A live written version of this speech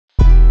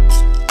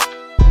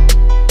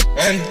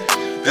Hey,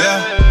 yeah.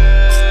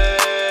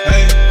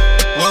 Hey,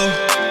 whoa.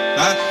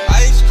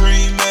 Ice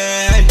cream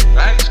man.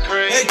 Ice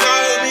cream. They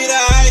call me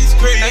the ice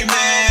cream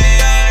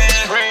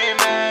man.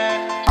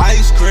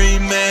 Ice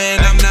cream man.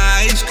 I'm the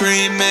ice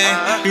cream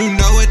man. You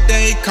know what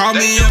they call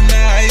me? I'm the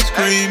ice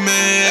cream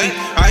man.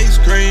 Ice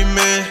cream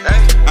man.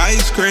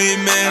 Ice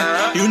cream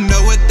man. You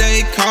know what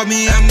they call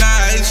me? I'm the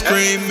ice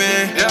cream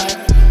man.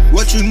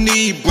 What you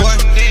need, boy?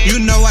 You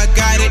know I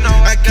got it.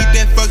 I keep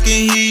that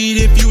fucking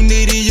heat. If you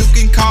need it, you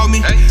can call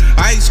me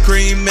ice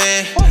cream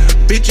man.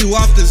 Bitch, you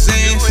off the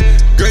Zans.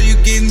 Girl, you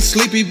getting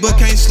sleepy, but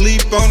can't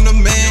sleep on the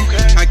man.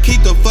 I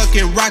keep the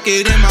fucking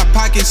rocket in my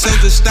pocket, so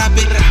just stop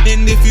it.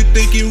 And if you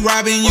think you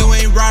robbing, you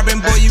ain't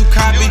robbing, boy, you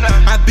copy.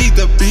 I beat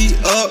the beat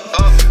up.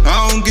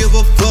 I don't give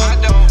a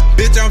fuck.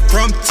 Bitch, I'm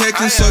from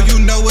Texas, so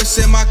you know what's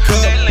in my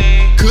cup.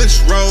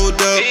 Kush rolled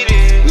up.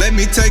 Let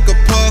me take a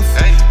puff.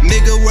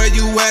 Nigga, where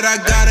you at? I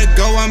gotta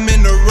go, I'm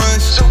in a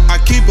rush. I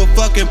keep a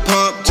fucking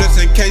pump just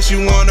in case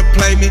you wanna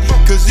play me.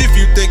 Cause if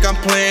you think I'm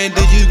playing,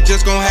 then you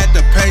just gon' have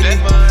to pay me.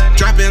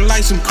 Dropping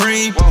like some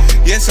cream,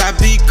 yes, I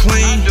be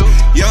clean.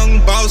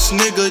 Young boss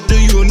nigga, do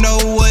you know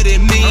what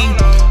it mean?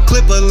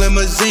 Clip a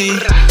limousine,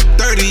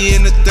 30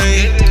 in the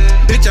thing.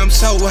 Bitch, I'm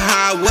so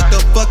high, what the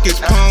fuck is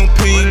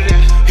pumping?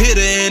 Hit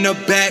her in the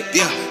back,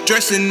 yeah,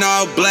 dressing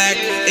all black.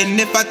 And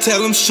if I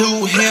tell him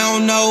shoot, he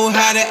don't know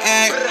how to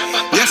act.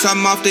 Yes,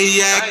 I'm off the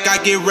yak, I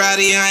get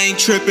rowdy, I ain't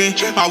tripping.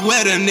 I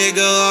wet a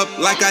nigga up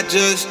like I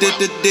just did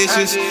the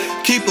dishes.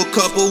 Keep a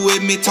couple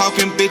with me,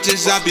 talking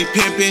bitches, I be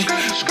pimping.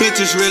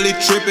 Bitches really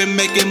tripping,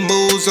 making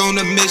moves on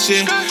a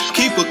mission.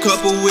 Keep a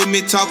couple with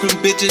me, talking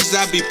bitches,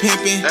 I be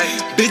pimping.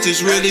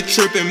 Bitches really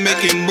tripping,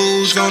 making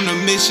moves on a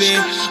mission.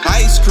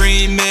 Ice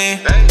cream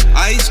man,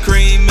 ice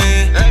cream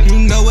man. You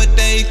know what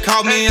they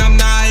call me, I'm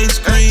the ice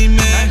cream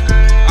man.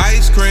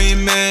 Ice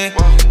cream man,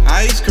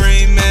 ice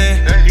cream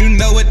man. You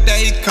know what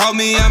they call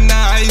me, I'm the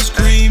ice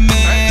cream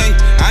man.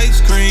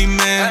 Ice cream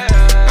man,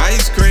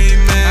 ice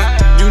cream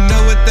man. You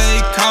know what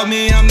they call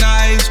me, I'm the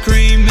ice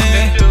cream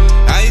man.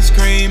 Ice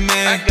cream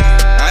man,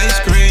 ice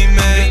cream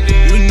man.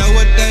 You know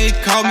what they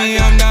call me,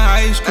 I'm the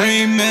ice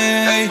cream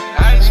man.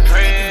 Ice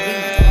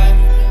cream.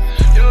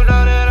 You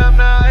know that I'm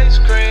the ice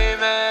cream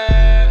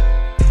man.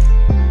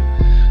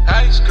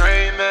 Ice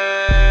cream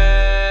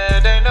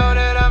man. They know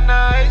that I'm the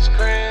ice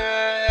cream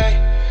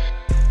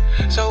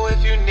man. So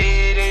if you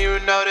need it, you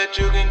know that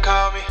you can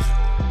call me.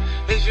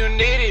 If you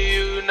need it,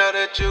 you know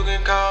that you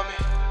can call me.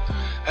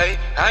 Hey,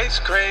 ice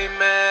cream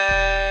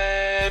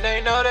man.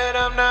 They know that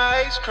I'm the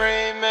ice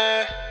cream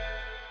man.